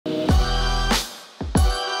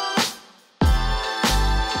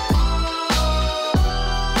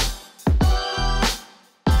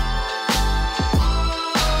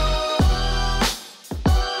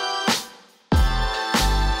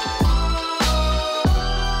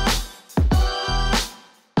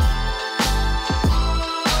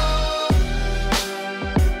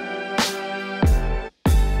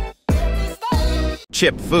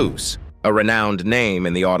Chip Foose, a renowned name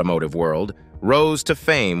in the automotive world, rose to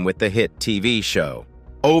fame with the hit TV show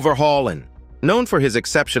Overhaulin. Known for his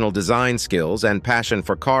exceptional design skills and passion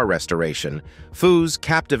for car restoration, Foose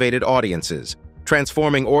captivated audiences,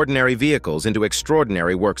 transforming ordinary vehicles into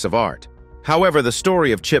extraordinary works of art. However, the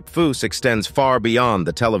story of Chip Foose extends far beyond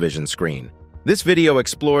the television screen. This video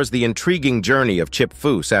explores the intriguing journey of Chip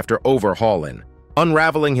Foose after Overhaulin,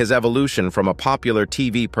 unraveling his evolution from a popular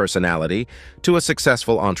TV personality to a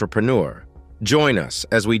successful entrepreneur. Join us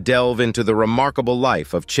as we delve into the remarkable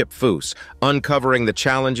life of Chip Foose, uncovering the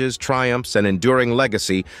challenges, triumphs, and enduring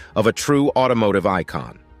legacy of a true automotive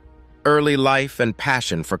icon. Early life and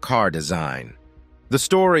passion for car design. The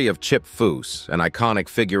story of Chip Foose, an iconic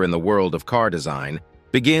figure in the world of car design,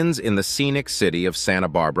 begins in the scenic city of Santa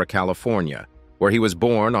Barbara, California, where he was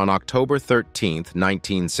born on October 13,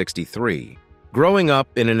 1963. Growing up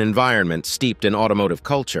in an environment steeped in automotive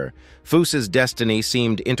culture, Foose's destiny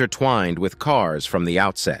seemed intertwined with cars from the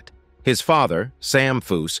outset. His father, Sam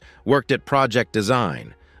Foose, worked at Project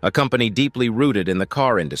Design, a company deeply rooted in the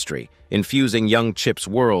car industry, infusing young Chip's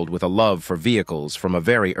world with a love for vehicles from a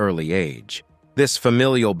very early age. This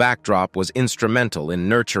familial backdrop was instrumental in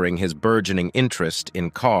nurturing his burgeoning interest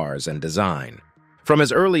in cars and design. From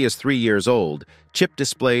as early as 3 years old, Chip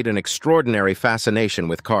displayed an extraordinary fascination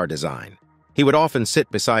with car design. He would often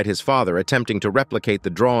sit beside his father attempting to replicate the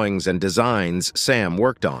drawings and designs Sam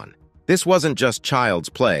worked on. This wasn't just child's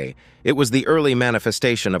play, it was the early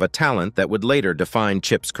manifestation of a talent that would later define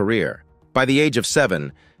Chip's career. By the age of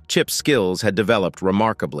 7, Chip's skills had developed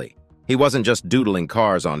remarkably. He wasn't just doodling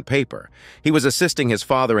cars on paper, he was assisting his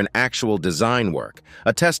father in actual design work,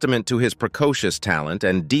 a testament to his precocious talent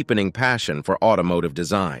and deepening passion for automotive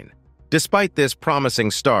design. Despite this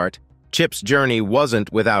promising start, Chip's journey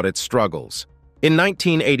wasn't without its struggles. In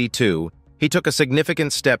 1982, he took a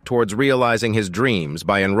significant step towards realizing his dreams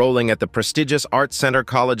by enrolling at the prestigious Art Center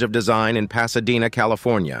College of Design in Pasadena,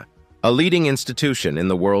 California, a leading institution in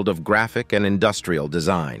the world of graphic and industrial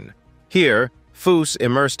design. Here, Foose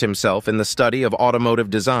immersed himself in the study of automotive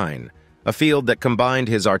design, a field that combined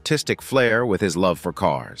his artistic flair with his love for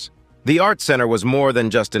cars. The Art Center was more than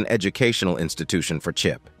just an educational institution for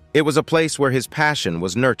Chip. It was a place where his passion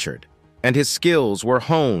was nurtured, and his skills were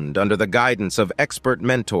honed under the guidance of expert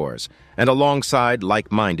mentors and alongside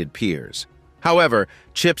like-minded peers. However,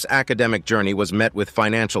 Chip's academic journey was met with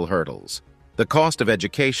financial hurdles. The cost of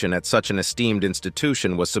education at such an esteemed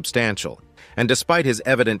institution was substantial, and despite his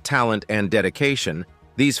evident talent and dedication,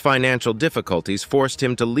 these financial difficulties forced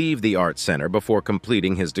him to leave the Art Center before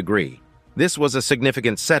completing his degree. This was a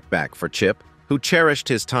significant setback for Chip, who cherished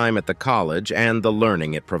his time at the college and the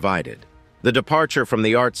learning it provided. The departure from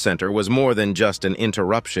the Art Center was more than just an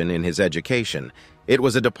interruption in his education. It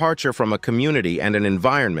was a departure from a community and an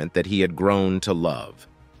environment that he had grown to love.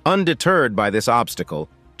 Undeterred by this obstacle,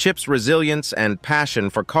 Chip's resilience and passion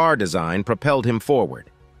for car design propelled him forward.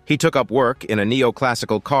 He took up work in a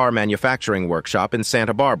neoclassical car manufacturing workshop in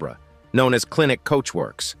Santa Barbara, known as Clinic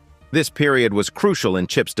Coachworks. This period was crucial in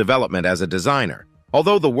Chip's development as a designer.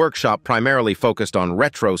 Although the workshop primarily focused on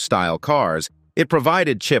retro-style cars, it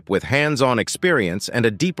provided Chip with hands-on experience and a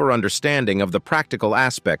deeper understanding of the practical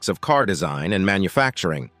aspects of car design and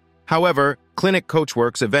manufacturing. However, Clinic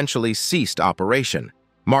Coachworks eventually ceased operation,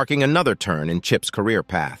 marking another turn in Chip's career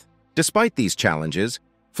path. Despite these challenges,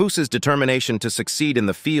 Foose's determination to succeed in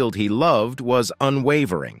the field he loved was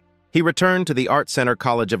unwavering. He returned to the Art Center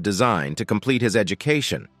College of Design to complete his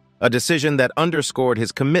education, a decision that underscored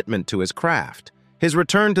his commitment to his craft. His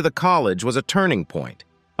return to the college was a turning point,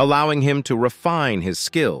 allowing him to refine his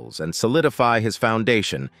skills and solidify his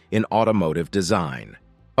foundation in automotive design.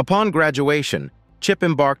 Upon graduation, Chip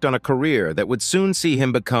embarked on a career that would soon see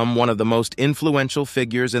him become one of the most influential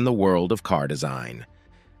figures in the world of car design.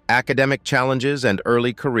 Academic challenges and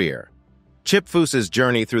early career. Chip Foose's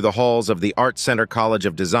journey through the halls of the Art Center College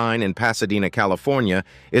of Design in Pasadena, California,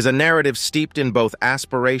 is a narrative steeped in both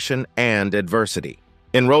aspiration and adversity.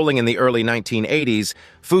 Enrolling in the early 1980s,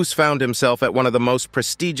 Foose found himself at one of the most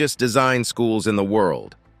prestigious design schools in the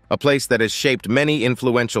world, a place that has shaped many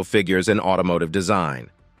influential figures in automotive design.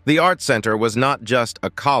 The Art Center was not just a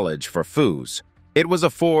college for Foose. It was a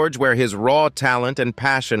forge where his raw talent and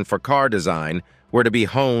passion for car design were to be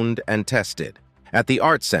honed and tested. At the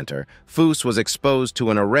Art Center, Foose was exposed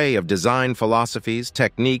to an array of design philosophies,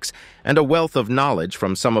 techniques, and a wealth of knowledge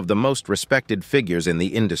from some of the most respected figures in the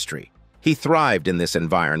industry. He thrived in this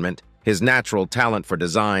environment, his natural talent for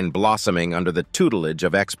design blossoming under the tutelage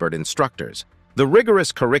of expert instructors. The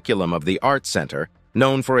rigorous curriculum of the Art Center,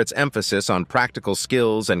 known for its emphasis on practical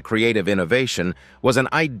skills and creative innovation, was an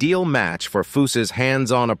ideal match for Foose's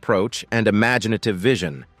hands-on approach and imaginative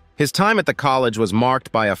vision. His time at the college was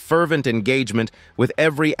marked by a fervent engagement with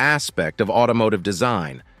every aspect of automotive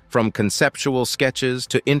design, from conceptual sketches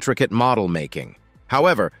to intricate model making.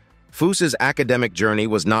 However, Foose's academic journey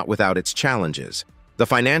was not without its challenges. The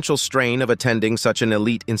financial strain of attending such an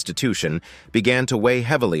elite institution began to weigh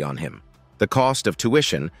heavily on him. The cost of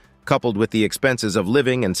tuition, coupled with the expenses of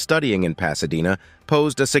living and studying in Pasadena,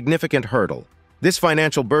 posed a significant hurdle. This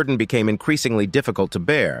financial burden became increasingly difficult to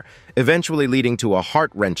bear, eventually leading to a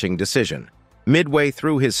heart-wrenching decision. Midway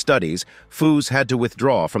through his studies, Foose had to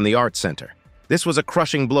withdraw from the Art Center. This was a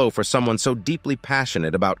crushing blow for someone so deeply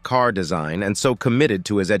passionate about car design and so committed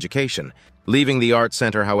to his education. Leaving the Art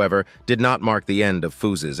Center, however, did not mark the end of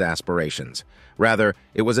Foose's aspirations. Rather,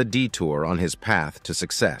 it was a detour on his path to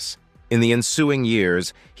success. In the ensuing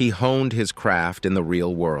years, he honed his craft in the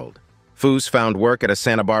real world. Foose found work at a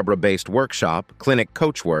Santa Barbara-based workshop, Clinic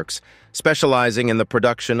Coachworks, specializing in the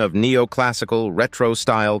production of neoclassical,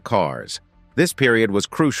 retro-style cars. This period was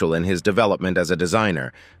crucial in his development as a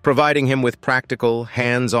designer, providing him with practical,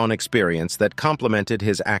 hands-on experience that complemented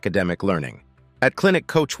his academic learning. At Clinic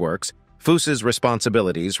Coachworks, Foose's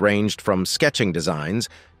responsibilities ranged from sketching designs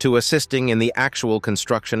to assisting in the actual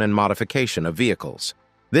construction and modification of vehicles.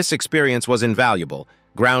 This experience was invaluable,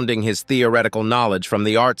 grounding his theoretical knowledge from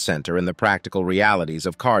the Art Center in the practical realities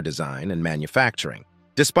of car design and manufacturing.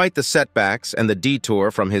 Despite the setbacks and the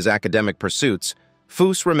detour from his academic pursuits,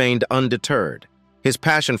 Foose remained undeterred. His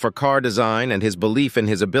passion for car design and his belief in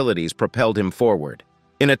his abilities propelled him forward.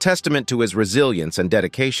 In a testament to his resilience and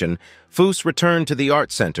dedication, Foose returned to the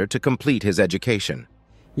Art Center to complete his education.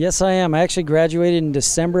 Yes, I am. I actually graduated in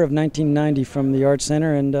December of 1990 from the Art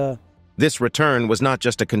Center, and This return was not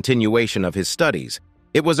just a continuation of his studies.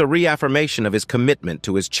 It was a reaffirmation of his commitment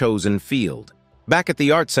to his chosen field. Back at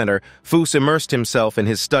the Art Center, Foose immersed himself in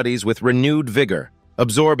his studies with renewed vigor,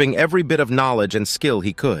 absorbing every bit of knowledge and skill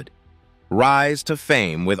he could. Rise to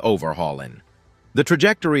fame with Overhaulin. The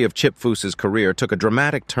trajectory of Chip Foose's career took a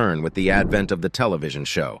dramatic turn with the advent of the television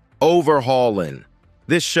show, Overhaulin.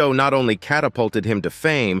 This show not only catapulted him to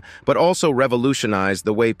fame, but also revolutionized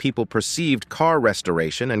the way people perceived car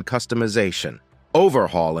restoration and customization.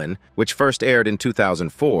 Overhaulin, which first aired in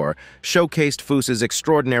 2004, showcased Foose's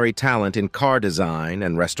extraordinary talent in car design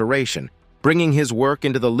and restoration, bringing his work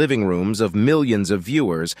into the living rooms of millions of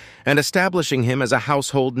viewers and establishing him as a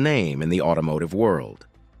household name in the automotive world.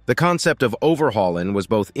 The concept of Overhaulin was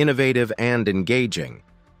both innovative and engaging.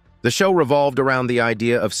 The show revolved around the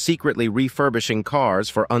idea of secretly refurbishing cars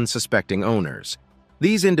for unsuspecting owners.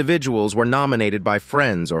 These individuals were nominated by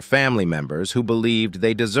friends or family members who believed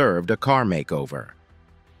they deserved a car makeover.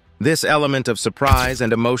 This element of surprise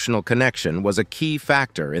and emotional connection was a key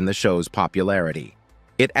factor in the show's popularity.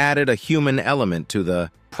 It added a human element to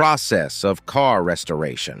the process of car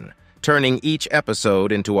restoration, turning each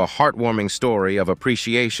episode into a heartwarming story of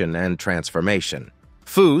appreciation and transformation.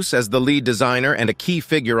 Foose, as the lead designer and a key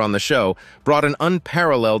figure on the show, brought an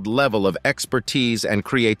unparalleled level of expertise and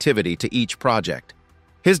creativity to each project.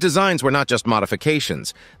 His designs were not just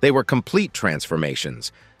modifications, they were complete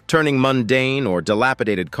transformations, turning mundane or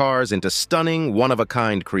dilapidated cars into stunning,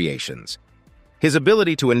 one-of-a-kind creations. His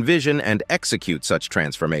ability to envision and execute such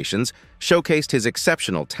transformations showcased his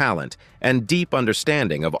exceptional talent and deep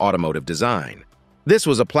understanding of automotive design. This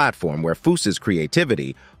was a platform where Foose's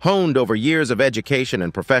creativity, honed over years of education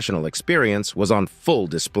and professional experience, was on full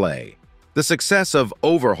display. The success of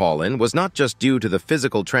Overhaulin was not just due to the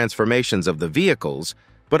physical transformations of the vehicles,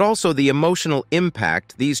 but also the emotional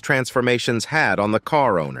impact these transformations had on the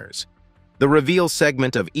car owners. The reveal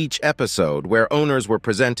segment of each episode, where owners were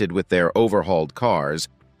presented with their overhauled cars,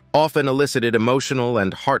 often elicited emotional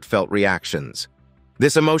and heartfelt reactions.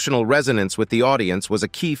 This emotional resonance with the audience was a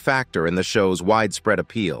key factor in the show's widespread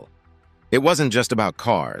appeal. It wasn't just about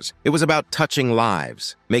cars, it was about touching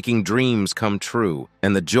lives, making dreams come true,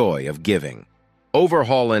 and the joy of giving.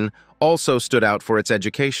 Overhaulin also stood out for its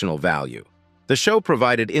educational value. The show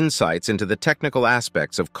provided insights into the technical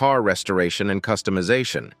aspects of car restoration and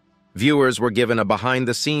customization. Viewers were given a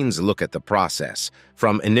behind-the-scenes look at the process,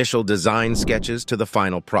 from initial design sketches to the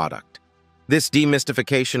final product. This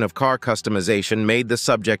demystification of car customization made the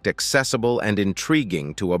subject accessible and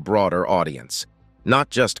intriguing to a broader audience, not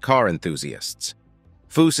just car enthusiasts.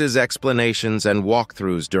 Foose's explanations and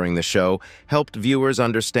walkthroughs during the show helped viewers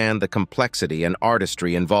understand the complexity and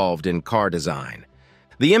artistry involved in car design.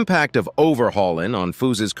 The impact of Overhaulin on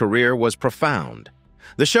Foose's career was profound.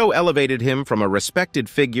 The show elevated him from a respected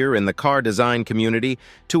figure in the car design community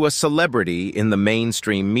to a celebrity in the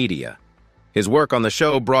mainstream media. His work on the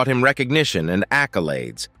show brought him recognition and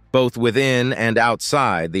accolades, both within and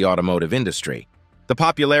outside the automotive industry. The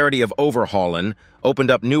popularity of Overhaulin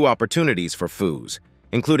opened up new opportunities for Foose,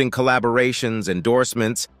 including collaborations,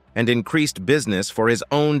 endorsements, and increased business for his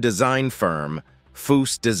own design firm,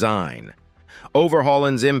 Foose Design.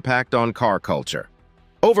 Overhaulin's impact on car culture.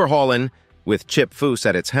 Overhaulin, with Chip Foose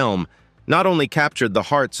at its helm, not only captured the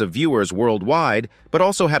hearts of viewers worldwide, but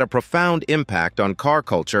also had a profound impact on car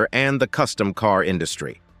culture and the custom car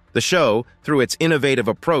industry. The show, through its innovative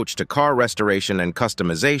approach to car restoration and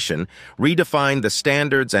customization, redefined the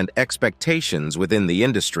standards and expectations within the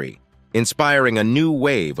industry, inspiring a new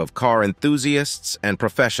wave of car enthusiasts and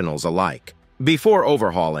professionals alike. Before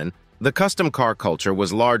Overhaulin, the custom car culture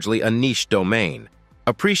was largely a niche domain,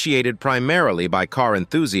 appreciated primarily by car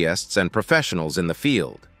enthusiasts and professionals in the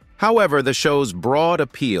field. However, the show's broad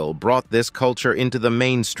appeal brought this culture into the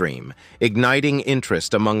mainstream, igniting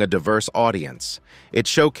interest among a diverse audience. It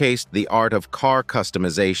showcased the art of car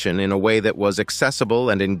customization in a way that was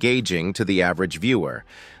accessible and engaging to the average viewer.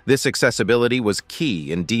 This accessibility was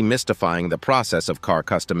key in demystifying the process of car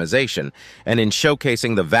customization and in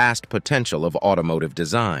showcasing the vast potential of automotive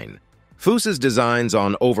design. Foose's designs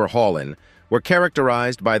on Overhaulin were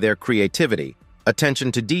characterized by their creativity,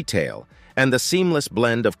 attention to detail, and the seamless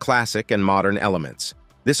blend of classic and modern elements.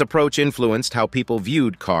 This approach influenced how people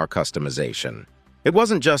viewed car customization. It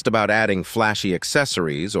wasn't just about adding flashy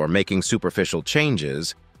accessories or making superficial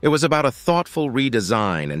changes. It was about a thoughtful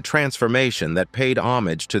redesign and transformation that paid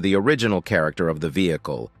homage to the original character of the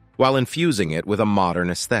vehicle, while infusing it with a modern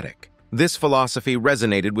aesthetic. This philosophy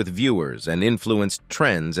resonated with viewers and influenced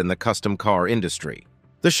trends in the custom car industry.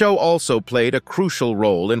 The show also played a crucial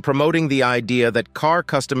role in promoting the idea that car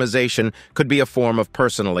customization could be a form of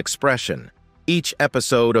personal expression. Each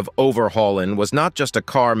episode of Overhaulin was not just a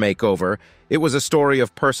car makeover, it was a story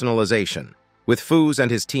of personalization, with Foose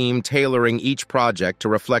and his team tailoring each project to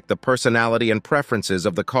reflect the personality and preferences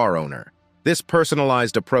of the car owner. This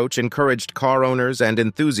personalized approach encouraged car owners and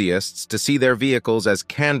enthusiasts to see their vehicles as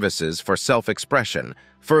canvases for self-expression,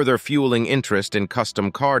 further fueling interest in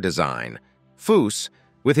custom car design. Foose,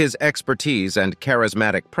 with his expertise and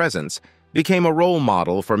charismatic presence, became a role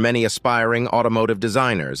model for many aspiring automotive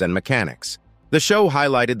designers and mechanics. The show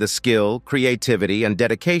highlighted the skill, creativity, and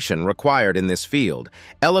dedication required in this field,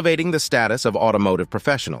 elevating the status of automotive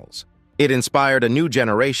professionals. It inspired a new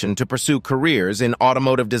generation to pursue careers in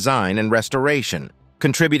automotive design and restoration,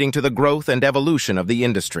 contributing to the growth and evolution of the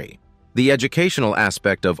industry. The educational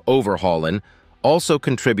aspect of Overhaulin also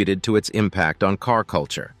contributed to its impact on car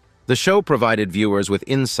culture. The show provided viewers with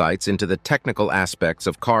insights into the technical aspects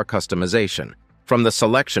of car customization, from the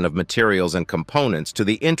selection of materials and components to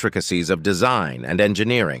the intricacies of design and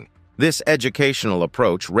engineering. This educational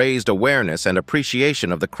approach raised awareness and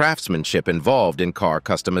appreciation of the craftsmanship involved in car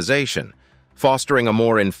customization, fostering a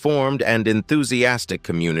more informed and enthusiastic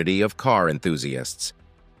community of car enthusiasts.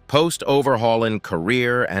 Post-Overhaulin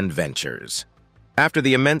career and ventures. After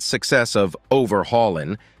the immense success of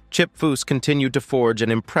Overhaulin, Chip Foose continued to forge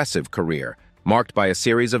an impressive career, marked by a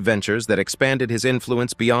series of ventures that expanded his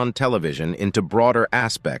influence beyond television into broader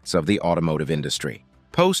aspects of the automotive industry.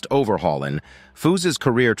 Post-Overhaulin, Foose's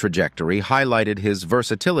career trajectory highlighted his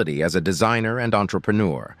versatility as a designer and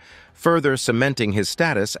entrepreneur, further cementing his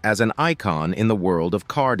status as an icon in the world of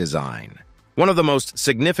car design. One of the most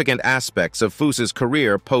significant aspects of Foose's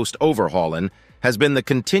career post-Overhaulin has been the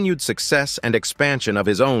continued success and expansion of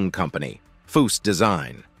his own company, Foose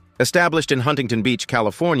Design. Established in Huntington Beach,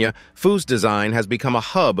 California, Foose Design has become a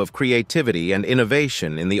hub of creativity and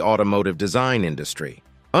innovation in the automotive design industry.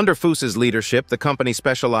 Under Foose's leadership, the company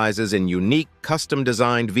specializes in unique,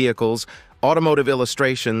 custom-designed vehicles, automotive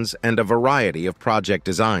illustrations, and a variety of project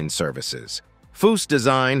design services. Foose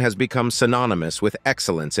Design has become synonymous with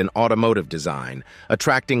excellence in automotive design,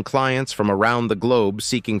 attracting clients from around the globe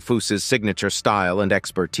seeking Foose's signature style and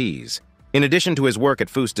expertise. In addition to his work at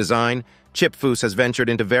Foose Design, Chip Foose has ventured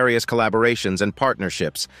into various collaborations and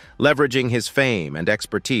partnerships, leveraging his fame and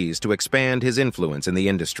expertise to expand his influence in the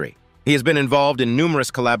industry. He has been involved in numerous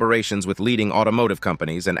collaborations with leading automotive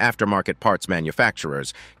companies and aftermarket parts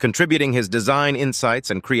manufacturers, contributing his design insights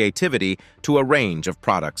and creativity to a range of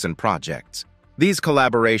products and projects. These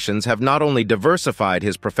collaborations have not only diversified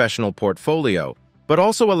his professional portfolio, but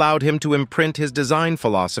also allowed him to imprint his design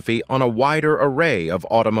philosophy on a wider array of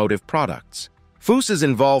automotive products. Foose's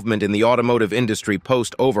involvement in the automotive industry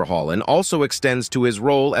post-Overhaulin also extends to his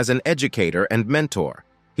role as an educator and mentor.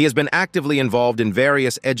 He has been actively involved in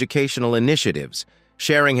various educational initiatives,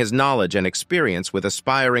 sharing his knowledge and experience with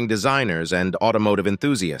aspiring designers and automotive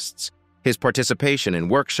enthusiasts. His participation in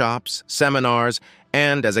workshops, seminars,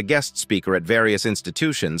 and as a guest speaker at various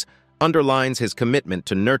institutions, underlines his commitment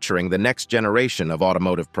to nurturing the next generation of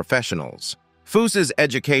automotive professionals. Foose's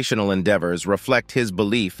educational endeavors reflect his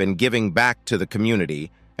belief in giving back to the community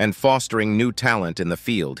and fostering new talent in the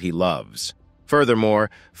field he loves. Furthermore,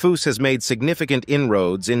 Foose has made significant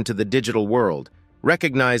inroads into the digital world,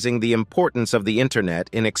 recognizing the importance of the internet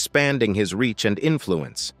in expanding his reach and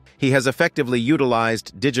influence. He has effectively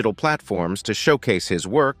utilized digital platforms to showcase his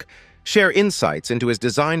work, share insights into his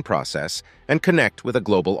design process, and connect with a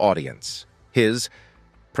global audience. His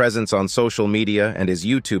presence on social media and his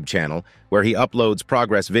YouTube channel, where he uploads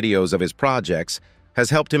progress videos of his projects, has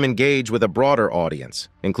helped him engage with a broader audience,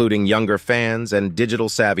 including younger fans and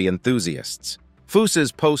digital-savvy enthusiasts.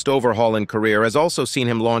 Foose's post-Overhaulin career has also seen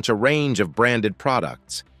him launch a range of branded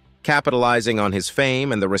products. Capitalizing on his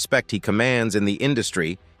fame and the respect he commands in the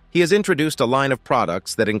industry, he has introduced a line of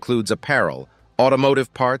products that includes apparel,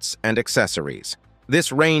 automotive parts, and accessories.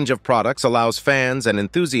 This range of products allows fans and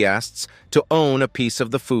enthusiasts to own a piece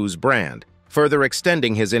of the Foose brand, further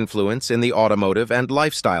extending his influence in the automotive and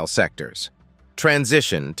lifestyle sectors.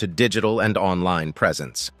 Transition to digital and online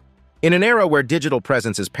presence. In an era where digital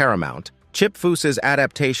presence is paramount, Chip Foose's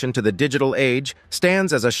adaptation to the digital age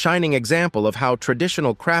stands as a shining example of how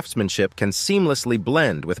traditional craftsmanship can seamlessly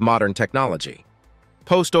blend with modern technology.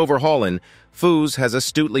 Post-Overhaulin, Foose has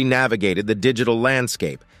astutely navigated the digital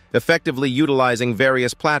landscape, effectively utilizing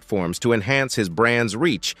various platforms to enhance his brand's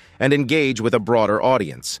reach and engage with a broader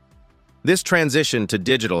audience. This transition to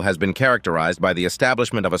digital has been characterized by the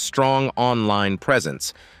establishment of a strong online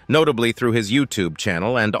presence, notably through his YouTube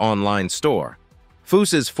channel and online store.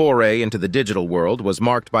 Foose's foray into the digital world was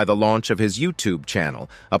marked by the launch of his YouTube channel,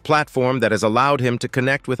 a platform that has allowed him to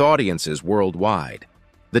connect with audiences worldwide.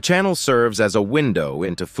 The channel serves as a window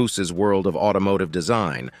into Foose's world of automotive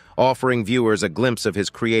design, offering viewers a glimpse of his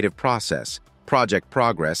creative process, project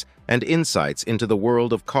progress, and insights into the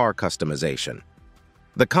world of car customization.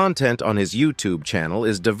 The content on his YouTube channel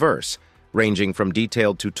is diverse, ranging from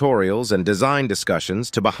detailed tutorials and design discussions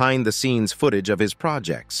to behind-the-scenes footage of his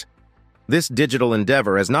projects. This digital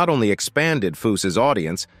endeavor has not only expanded Foose's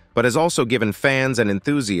audience, but has also given fans and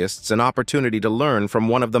enthusiasts an opportunity to learn from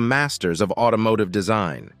one of the masters of automotive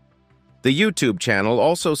design. The YouTube channel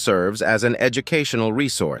also serves as an educational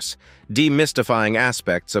resource, demystifying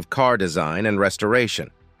aspects of car design and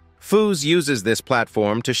restoration. Foose uses this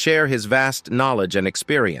platform to share his vast knowledge and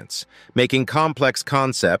experience, making complex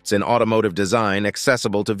concepts in automotive design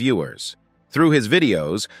accessible to viewers. Through his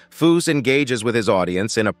videos, Foose engages with his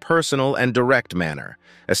audience in a personal and direct manner,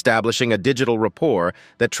 establishing a digital rapport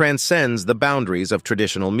that transcends the boundaries of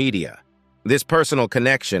traditional media. This personal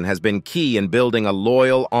connection has been key in building a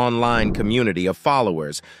loyal online community of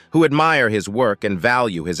followers who admire his work and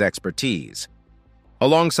value his expertise.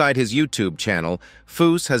 Alongside his YouTube channel,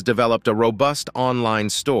 Foose has developed a robust online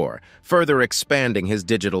store, further expanding his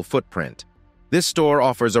digital footprint. This store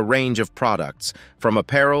offers a range of products, from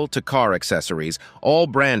apparel to car accessories, all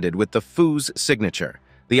branded with the Foose signature.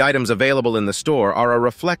 The items available in the store are a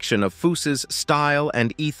reflection of Foose's style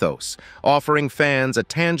and ethos, offering fans a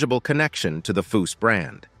tangible connection to the Foose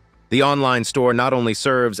brand. The online store not only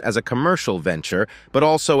serves as a commercial venture, but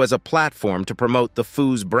also as a platform to promote the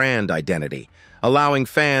Foose brand identity, allowing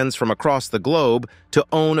fans from across the globe to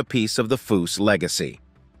own a piece of the Foose legacy.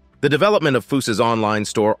 The development of Foose's online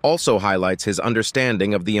store also highlights his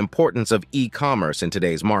understanding of the importance of e-commerce in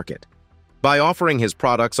today's market. By offering his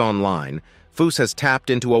products online, Foose has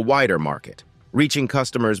tapped into a wider market, reaching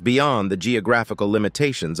customers beyond the geographical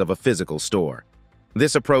limitations of a physical store.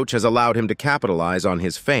 This approach has allowed him to capitalize on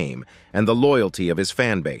his fame and the loyalty of his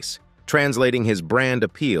fan base, translating his brand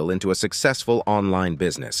appeal into a successful online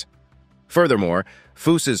business. Furthermore,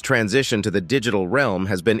 Foose's transition to the digital realm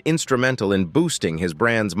has been instrumental in boosting his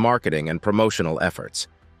brand's marketing and promotional efforts.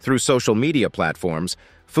 Through social media platforms,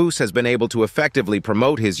 Foose has been able to effectively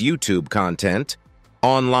promote his YouTube content,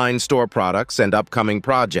 online store products, and upcoming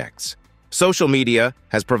projects. Social media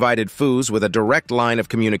has provided Foose with a direct line of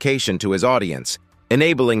communication to his audience,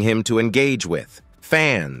 enabling him to engage with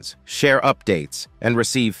fans, share updates, and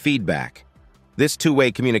receive feedback. This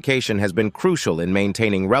two-way communication has been crucial in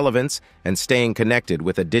maintaining relevance and staying connected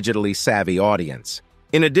with a digitally savvy audience.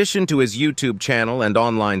 In addition to his YouTube channel and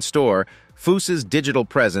online store, Foose's digital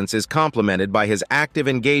presence is complemented by his active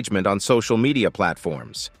engagement on social media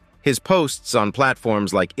platforms. His posts on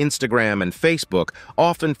platforms like Instagram and Facebook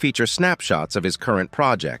often feature snapshots of his current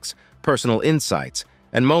projects, personal insights,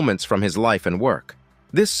 and moments from his life and work.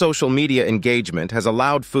 This social media engagement has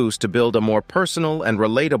allowed Foose to build a more personal and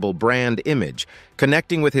relatable brand image,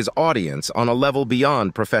 connecting with his audience on a level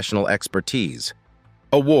beyond professional expertise.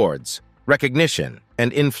 Awards, recognition,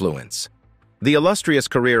 and influence. The illustrious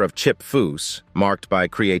career of Chip Foose, marked by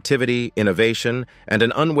creativity, innovation, and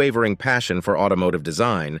an unwavering passion for automotive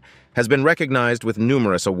design, has been recognized with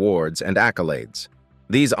numerous awards and accolades.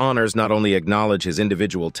 These honors not only acknowledge his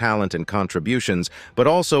individual talent and contributions, but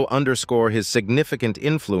also underscore his significant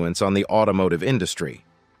influence on the automotive industry.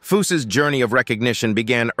 Foose's journey of recognition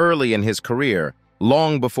began early in his career,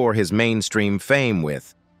 long before his mainstream fame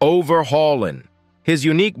with Overhaulin. His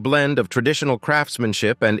unique blend of traditional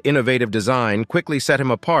craftsmanship and innovative design quickly set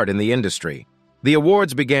him apart in the industry. The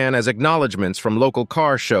awards began as acknowledgments from local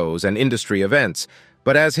car shows and industry events,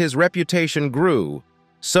 but as his reputation grew,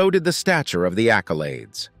 so did the stature of the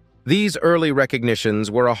accolades. These early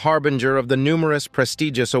recognitions were a harbinger of the numerous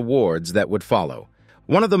prestigious awards that would follow.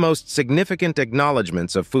 One of the most significant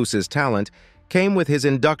acknowledgments of Foose's talent came with his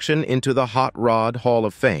induction into the Hot Rod Hall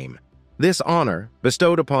of Fame. This honor,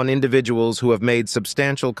 bestowed upon individuals who have made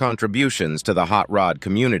substantial contributions to the hot rod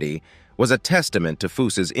community, was a testament to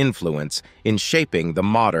Foose's influence in shaping the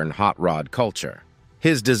modern hot rod culture.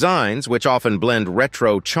 His designs, which often blend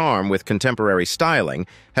retro charm with contemporary styling,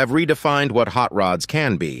 have redefined what hot rods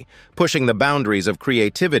can be, pushing the boundaries of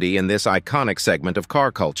creativity in this iconic segment of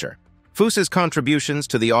car culture. Foose's contributions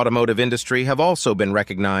to the automotive industry have also been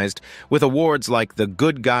recognized with awards like the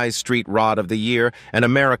Good Guys Street Rod of the Year and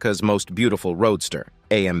America's Most Beautiful Roadster,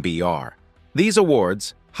 AMBR. These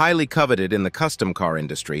awards, highly coveted in the custom car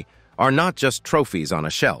industry, are not just trophies on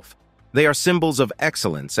a shelf. They are symbols of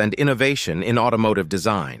excellence and innovation in automotive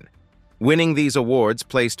design. Winning these awards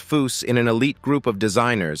placed Foose in an elite group of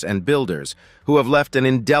designers and builders who have left an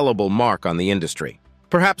indelible mark on the industry.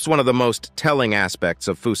 Perhaps one of the most telling aspects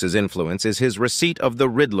of Foose's influence is his receipt of the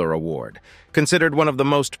Riddler Award, considered one of the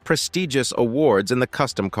most prestigious awards in the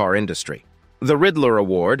custom car industry. The Riddler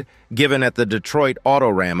Award, given at the Detroit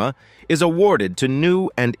Autorama, is awarded to new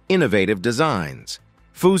and innovative designs.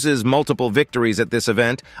 Foose's multiple victories at this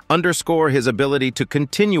event underscore his ability to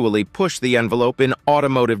continually push the envelope in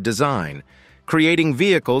automotive design, creating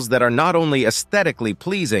vehicles that are not only aesthetically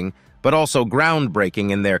pleasing, but also groundbreaking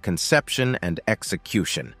in their conception and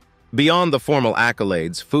execution. Beyond the formal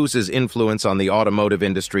accolades, Foose's influence on the automotive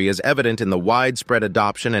industry is evident in the widespread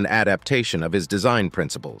adoption and adaptation of his design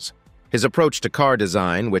principles. His approach to car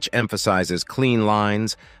design, which emphasizes clean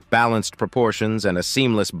lines, balanced proportions, and a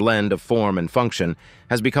seamless blend of form and function,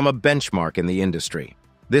 has become a benchmark in the industry.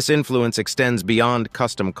 This influence extends beyond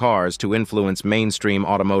custom cars to influence mainstream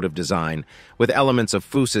automotive design, with elements of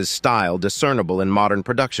Foose's style discernible in modern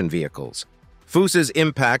production vehicles. Foose's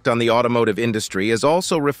impact on the automotive industry is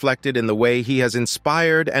also reflected in the way he has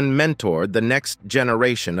inspired and mentored the next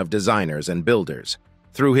generation of designers and builders.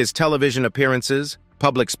 Through his television appearances,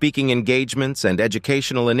 public speaking engagements, and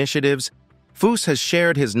educational initiatives, Foose has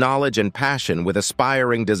shared his knowledge and passion with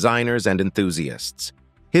aspiring designers and enthusiasts.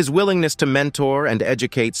 His willingness to mentor and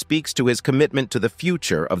educate speaks to his commitment to the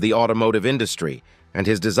future of the automotive industry and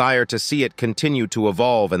his desire to see it continue to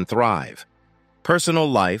evolve and thrive. Personal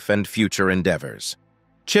life and future endeavors.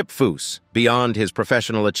 Chip Foose, beyond his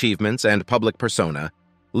professional achievements and public persona,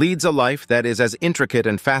 leads a life that is as intricate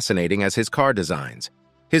and fascinating as his car designs.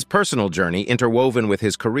 His personal journey, interwoven with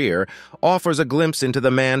his career, offers a glimpse into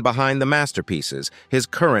the man behind the masterpieces, his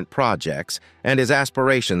current projects, and his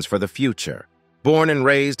aspirations for the future. Born and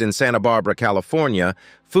raised in Santa Barbara, California,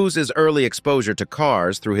 Foose's early exposure to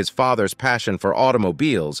cars through his father's passion for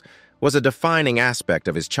automobiles was a defining aspect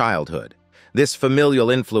of his childhood. This familial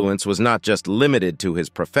influence was not just limited to his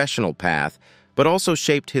professional path, but also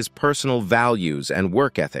shaped his personal values and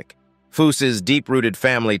work ethic. Foose's deep-rooted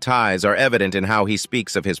family ties are evident in how he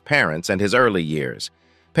speaks of his parents and his early years,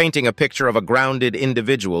 painting a picture of a grounded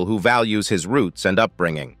individual who values his roots and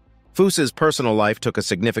upbringing. Foose's personal life took a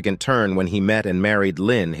significant turn when he met and married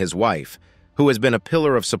Lynn, his wife, who has been a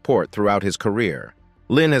pillar of support throughout his career.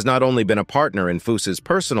 Lynn has not only been a partner in Foose's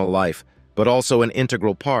personal life, but also an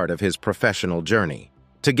integral part of his professional journey.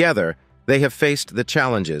 Together, they have faced the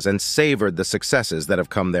challenges and savored the successes that have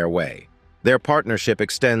come their way. Their partnership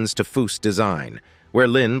extends to Foose Design, where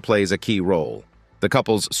Lynn plays a key role. The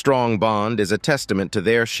couple's strong bond is a testament to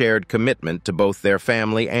their shared commitment to both their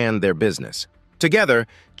family and their business. Together,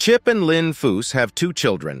 Chip and Lynn Foose have 2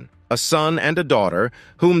 children, a son and a daughter,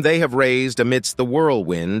 whom they have raised amidst the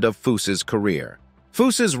whirlwind of Foose's career.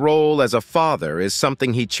 Foose's role as a father is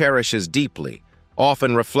something he cherishes deeply,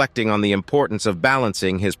 often reflecting on the importance of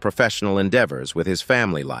balancing his professional endeavors with his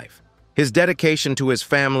family life. His dedication to his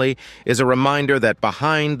family is a reminder that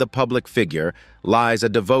behind the public figure lies a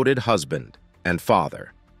devoted husband and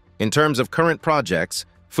father. In terms of current projects,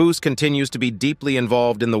 Foose continues to be deeply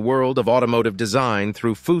involved in the world of automotive design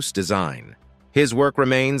through Foose Design. His work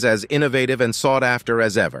remains as innovative and sought after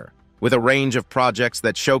as ever, with a range of projects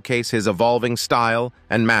that showcase his evolving style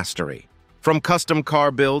and mastery. From custom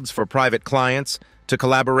car builds for private clients to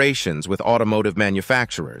collaborations with automotive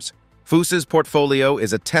manufacturers, Foose's portfolio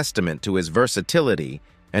is a testament to his versatility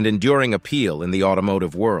and enduring appeal in the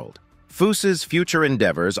automotive world. Foose's future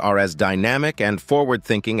endeavors are as dynamic and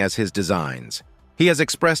forward-thinking as his designs. He has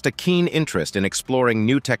expressed a keen interest in exploring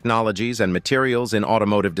new technologies and materials in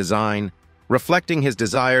automotive design, reflecting his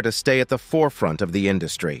desire to stay at the forefront of the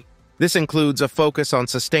industry. This includes a focus on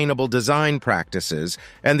sustainable design practices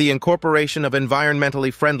and the incorporation of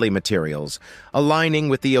environmentally friendly materials, aligning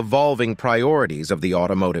with the evolving priorities of the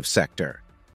automotive sector.